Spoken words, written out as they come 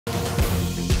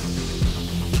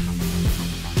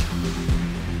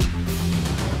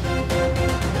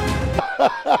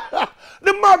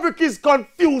The Maverick is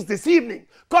confused this evening.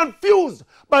 Confused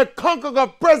by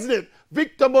CONCACAF President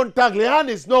Victor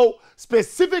Montagliani's now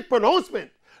specific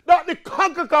pronouncement that the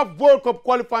CONCACAF World Cup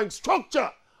qualifying structure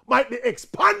might be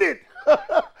expanded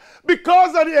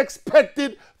because of the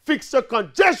expected fixture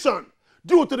congestion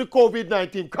due to the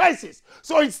COVID-19 crisis.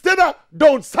 So instead of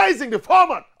downsizing the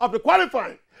format of the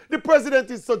qualifying, the president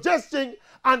is suggesting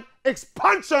an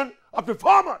expansion of the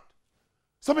format.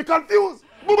 So be confused.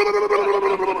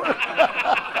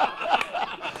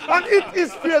 And it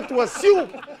is fair to assume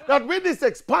that with this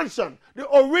expansion, the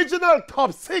original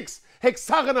top 6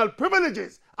 hexagonal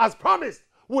privileges, as promised,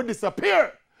 would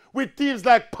disappear, with teams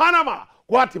like Panama,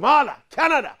 Guatemala,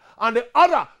 Canada, and the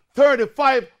other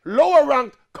 35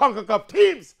 lower-ranked CONCACAF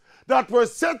teams that were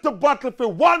set to battle for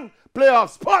one playoff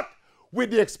spot.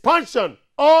 With the expansion,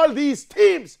 all these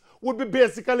teams would be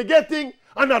basically getting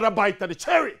another bite of the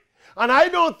cherry. And I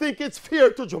don't think it's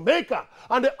fair to Jamaica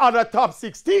and the other top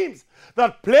 6 teams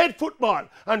that played football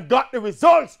and got the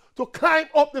results to climb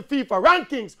up the FIFA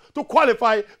rankings to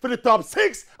qualify for the top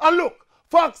 6. And look,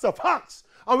 facts are facts,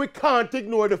 and we can't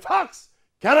ignore the facts.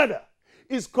 Canada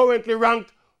is currently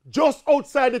ranked just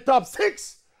outside the top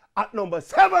 6 at number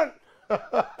 7.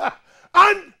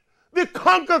 And the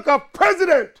CONCACAF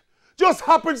president just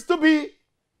happens to be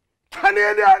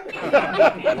Canadian.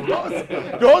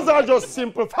 those are just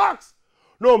simple facts.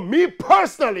 No, me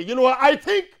personally, you know what I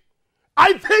think?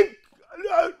 I think